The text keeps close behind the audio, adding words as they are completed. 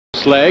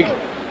first leg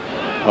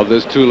of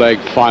this two-leg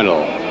final.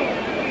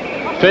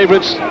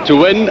 Favorites to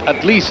win,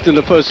 at least in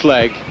the first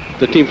leg,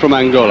 the team from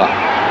Angola.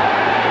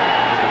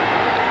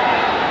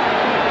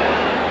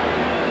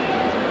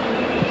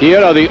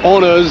 Here are the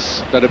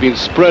honours that have been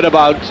spread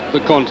about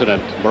the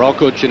continent.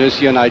 Morocco,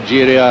 Tunisia,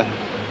 Nigeria,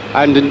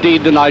 and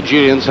indeed the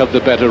Nigerians have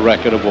the better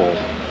record of all.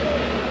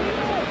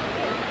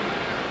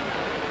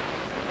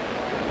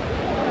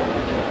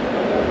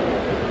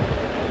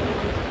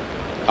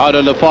 Out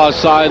on the far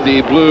side,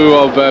 the blue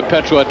of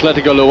Petro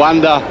Atletico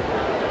Luanda.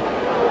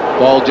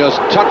 Ball just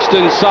touched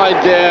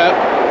inside there.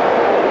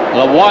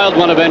 A wild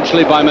one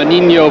eventually by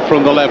Maninho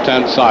from the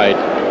left-hand side.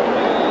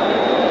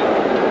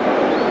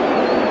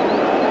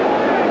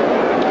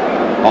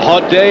 A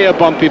hot day, a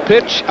bumpy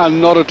pitch,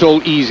 and not at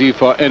all easy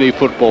for any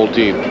football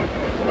team.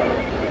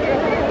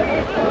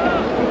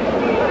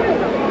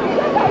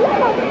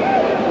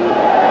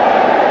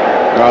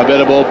 A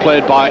bit of ball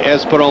played by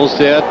Espérance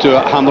there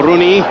to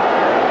Hamrouni.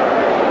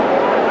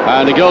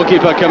 And the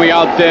goalkeeper coming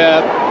out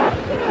there,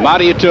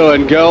 Marito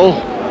in goal.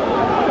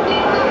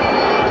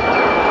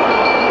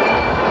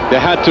 They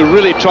had to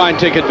really try and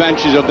take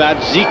advantage of that.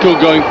 Zico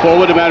going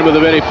forward, a man with a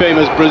very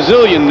famous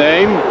Brazilian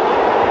name.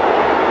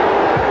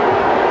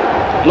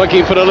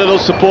 Looking for a little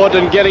support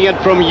and getting it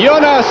from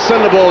Jonas,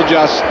 and the ball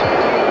just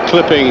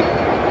clipping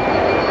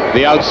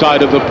the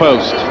outside of the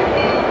post.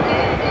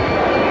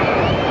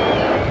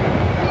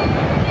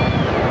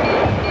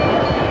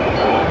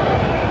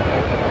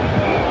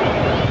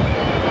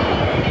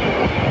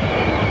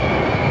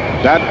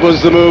 That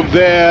was the move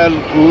there.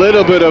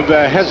 Little bit of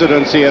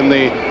hesitancy in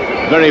the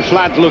very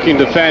flat-looking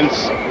defense,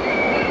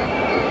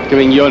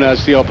 giving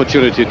Jonas the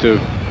opportunity to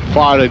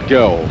fire at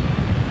goal.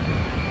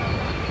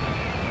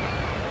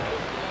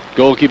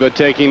 Goalkeeper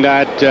taking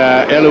that,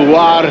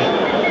 Elouar,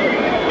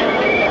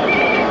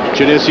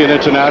 Tunisian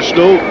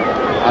international,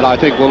 and I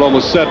think will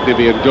almost certainly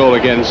be in goal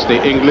against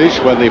the English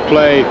when they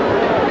play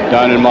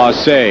down in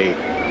Marseille,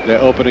 their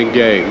opening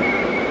game.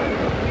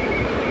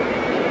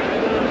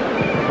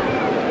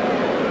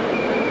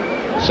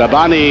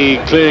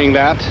 Sabani clearing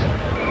that,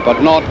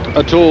 but not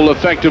at all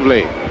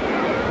effectively.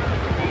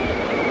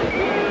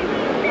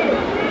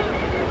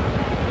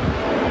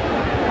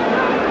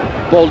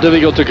 Ball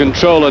difficult to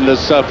control on this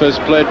surface,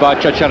 played by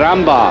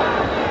Chacharamba.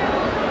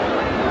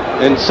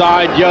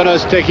 Inside,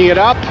 Jonas taking it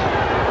up.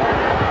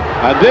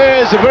 And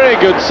there's a very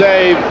good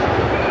save.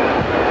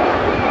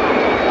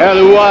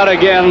 Elouar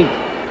again,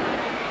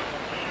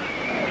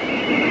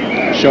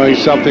 showing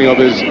something of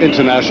his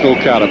international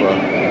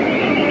caliber.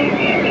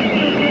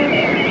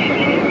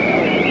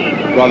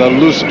 Rather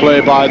loose play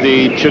by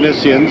the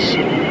Tunisians,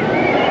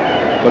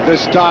 but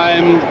this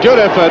time good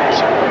effort.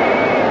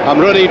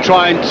 Hamrouni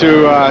trying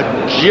to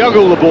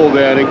juggle the ball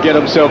there and get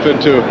himself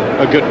into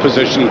a good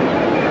position.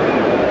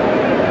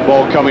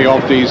 Ball coming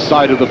off the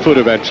side of the foot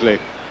eventually.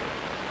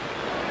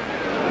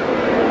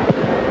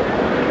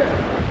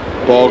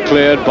 Ball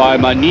cleared by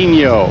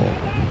Maninho.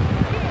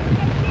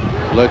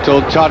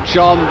 Little touch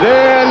on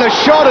there, and a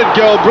shot at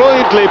goal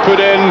brilliantly put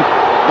in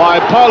by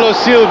Paulo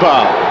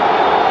Silva.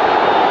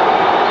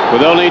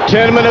 With only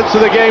 10 minutes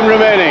of the game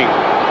remaining.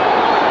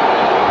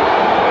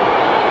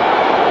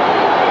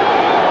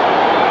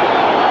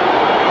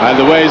 And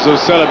the ways of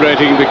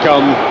celebrating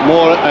become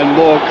more and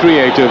more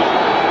creative.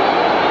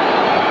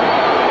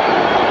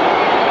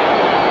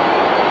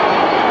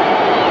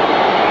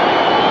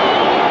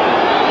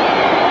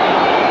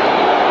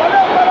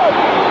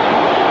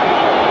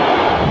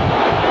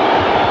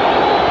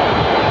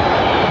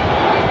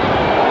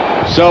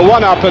 So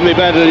one up in the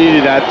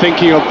Badalidad,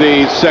 thinking of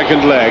the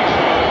second leg.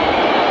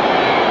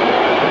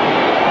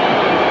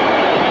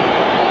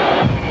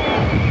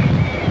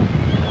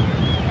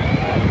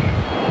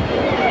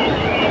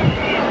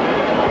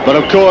 But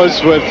of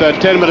course, with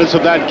 10 minutes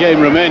of that game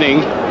remaining,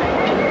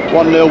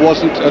 1-0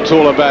 wasn't at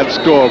all a bad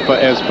score for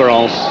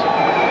Espérance.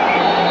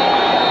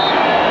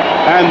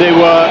 And they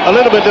were a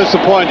little bit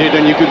disappointed,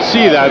 and you could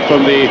see that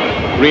from the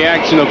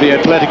reaction of the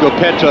Atletico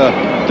Petro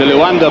de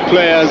Luanda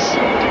players.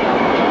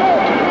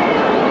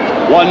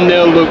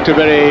 1-0 looked a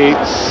very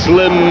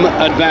slim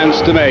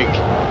advance to make,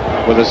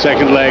 with the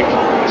second leg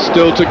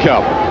still to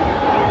come.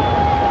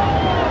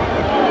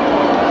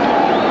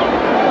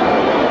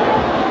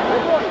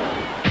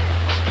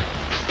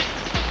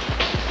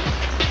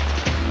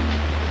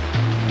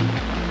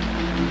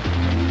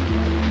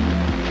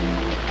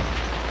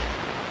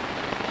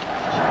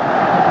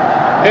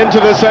 Into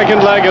the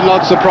second leg, and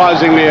not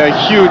surprisingly a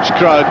huge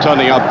crowd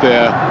turning up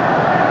there.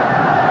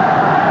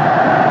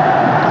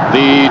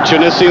 The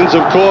Tunisians,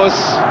 of course,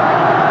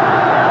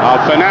 are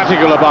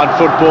fanatical about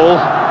football.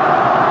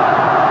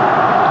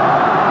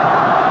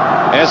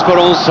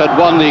 Espérance had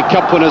won the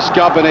Cup Winners'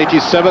 Cup in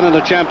 '87 and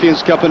the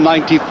Champions' Cup in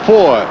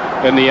 '94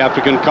 in the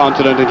African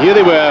continent, and here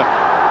they were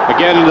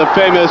again in the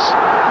famous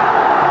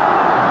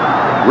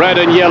red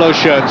and yellow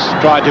shirts,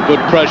 trying to put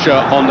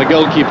pressure on the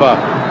goalkeeper.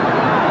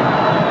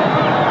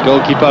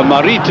 Goalkeeper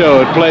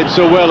Marito had played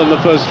so well in the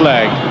first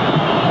leg.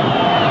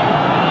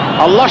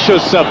 A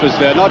luscious surface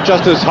there, not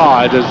just as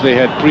hard as they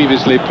had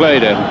previously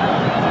played in.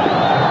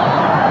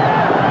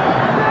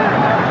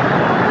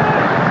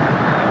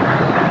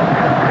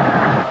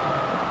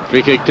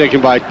 Free kick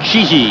taken by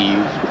Chihi.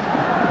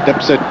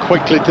 Dips it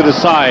quickly to the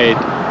side.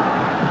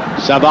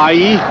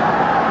 Sabai.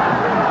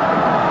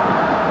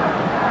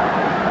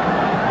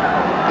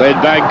 Played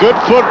back, good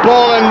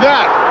football, and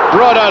that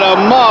brought out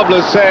a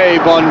marvellous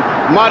save on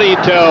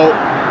Marito.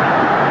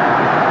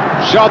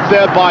 Shot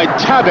there by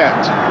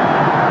Tabet.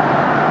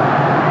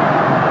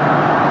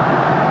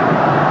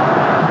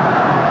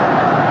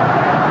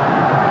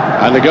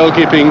 And the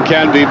goalkeeping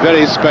can be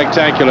very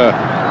spectacular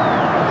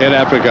in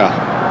Africa.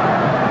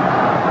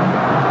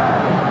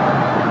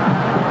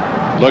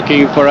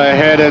 Looking for a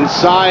head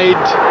inside,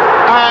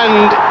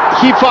 and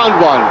he found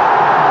one.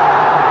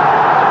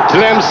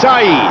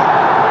 Tlemcai,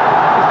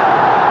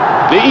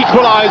 the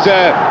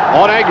equaliser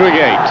on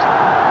aggregate.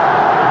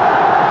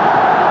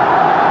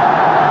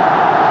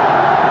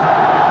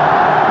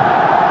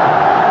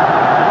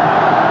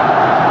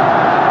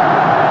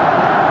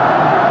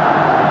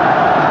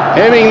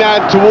 Aiming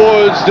that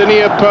towards the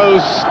near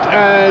post,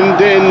 and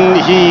then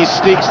he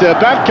sneaks there.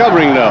 Bad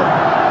covering though.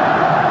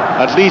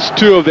 At least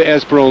two of the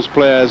Espérance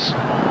players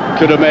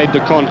could have made the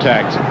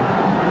contact.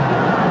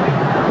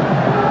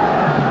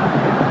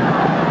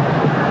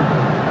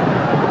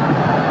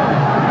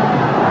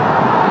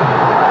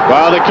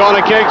 Well, the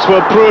corner kicks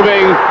were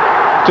proving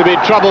to be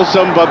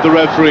troublesome, but the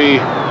referee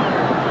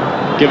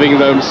giving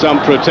them some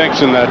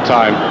protection that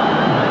time.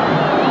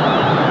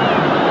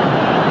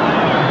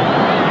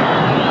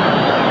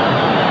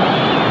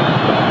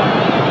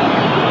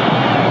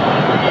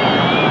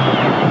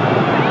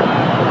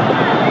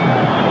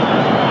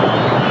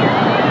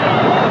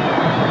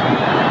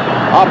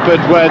 Up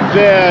it went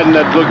there, and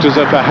it looked as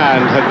if a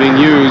hand had been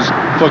used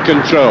for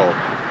control,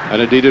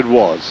 and indeed it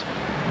was.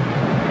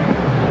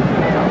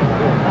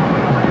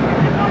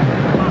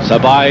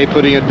 Sabai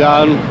putting it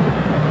down,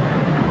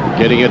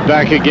 getting it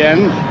back again.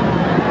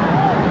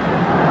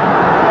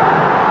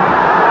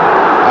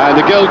 And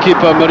the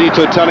goalkeeper,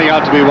 Marito, turning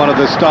out to be one of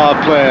the star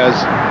players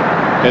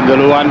in the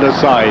Luanda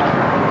side.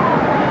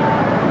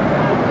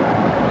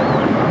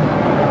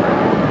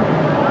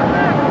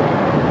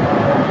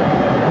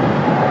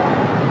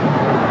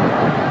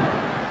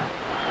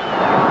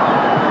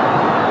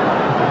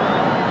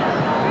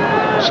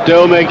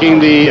 Still making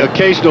the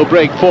occasional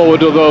break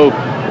forward, although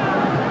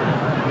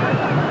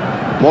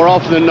more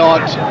often than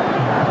not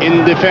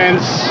in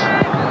defense.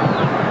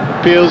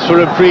 Appeals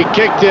for a free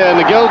kick there, and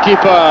the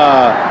goalkeeper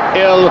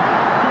El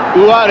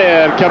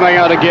Ouarer coming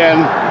out again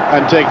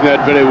and taking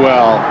that very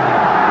well.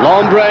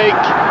 Long break.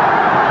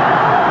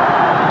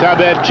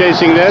 Tabet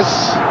chasing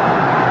this.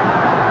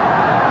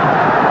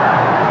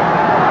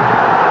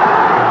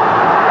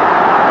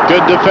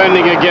 Good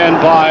defending again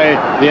by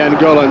the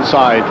Angolan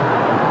side.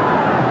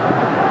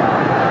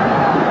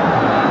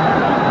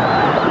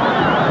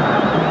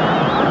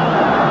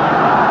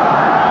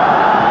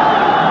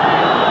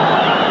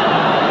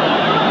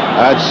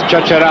 That's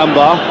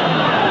Chacharamba.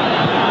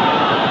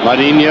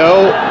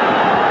 Marinho.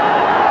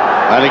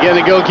 And again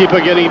the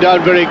goalkeeper getting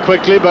down very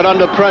quickly, but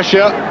under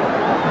pressure.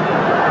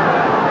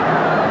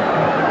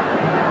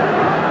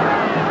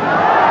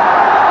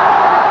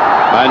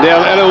 And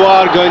El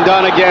Elouar going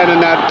down again in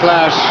that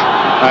clash,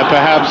 and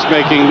perhaps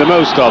making the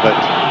most of it.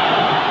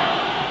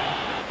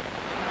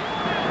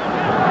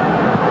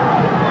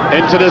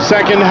 Into the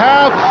second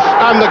half,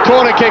 and the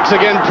corner kicks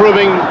again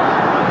proving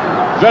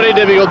very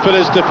difficult for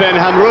this defend.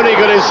 Hamrouni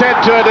got his head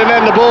to it, and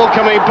then the ball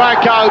coming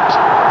back out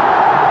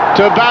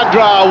to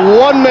Badra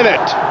 1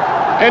 minute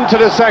into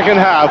the second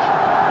half.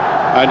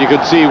 And you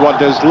can see what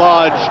this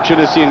large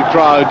Tunisian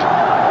crowd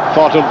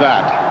thought of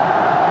that.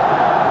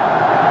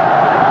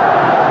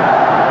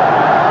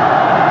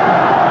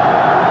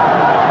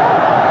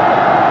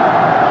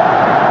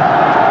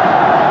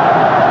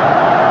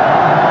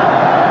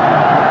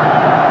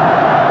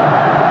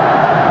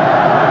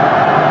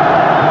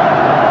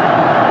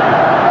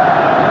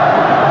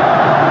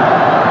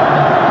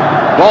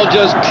 Ball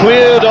just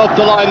cleared off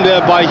the line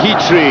there by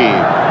Hitri.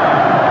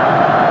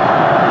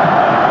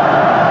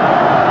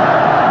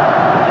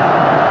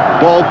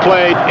 Ball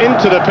played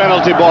into the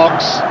penalty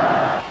box,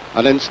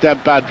 and then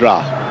stepped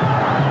Badra.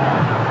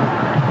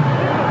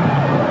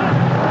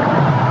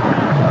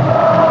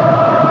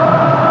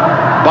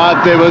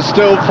 But they were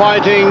still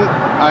fighting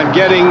and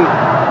getting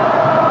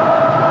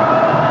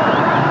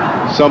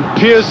some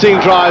piercing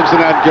drives in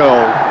that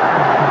goal.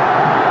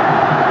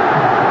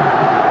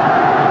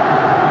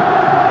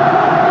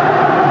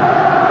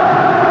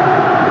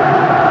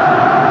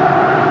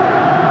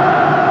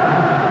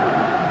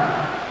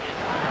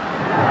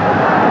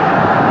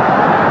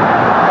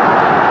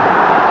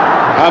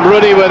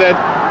 Hamrouni with it.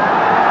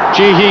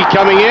 Chihi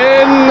coming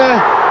in.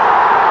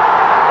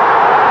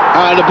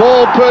 And the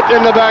ball put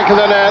in the back of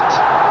the net.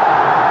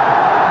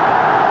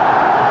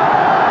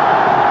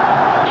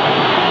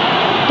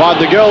 But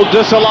the goal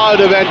disallowed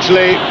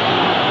eventually.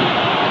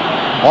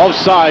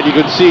 Offside, you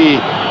could see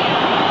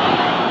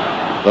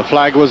the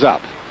flag was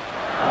up.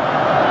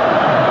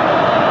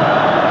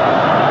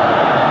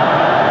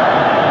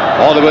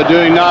 All they were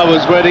doing now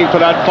was waiting for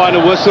that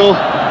final whistle.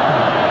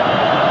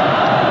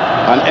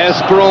 And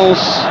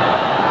Espérance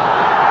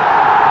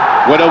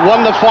would have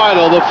won the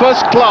final, the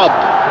first club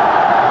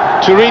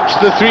to reach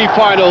the 3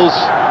 finals.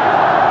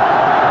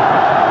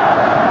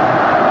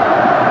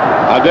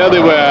 And there they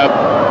were,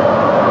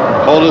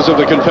 holders of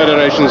the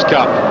Confederations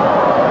Cup.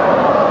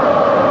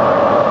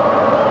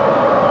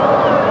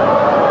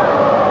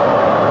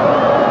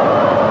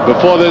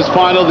 Before this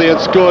final, they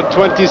had scored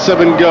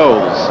 27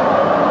 goals.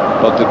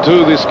 But the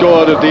 2 they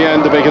scored at the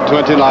end to make it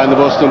 29, the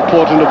most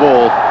important of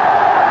all.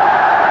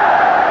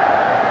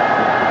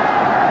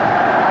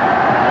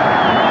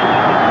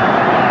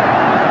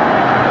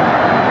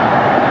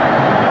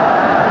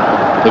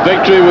 The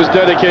victory was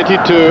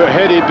dedicated to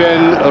Hedi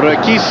Ben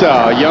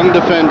Rakissa, a young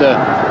defender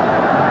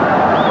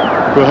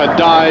who had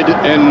died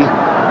in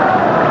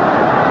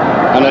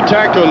an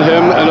attack on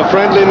him in a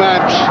friendly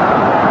match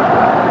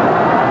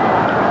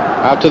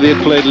after they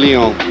had played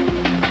Lyon.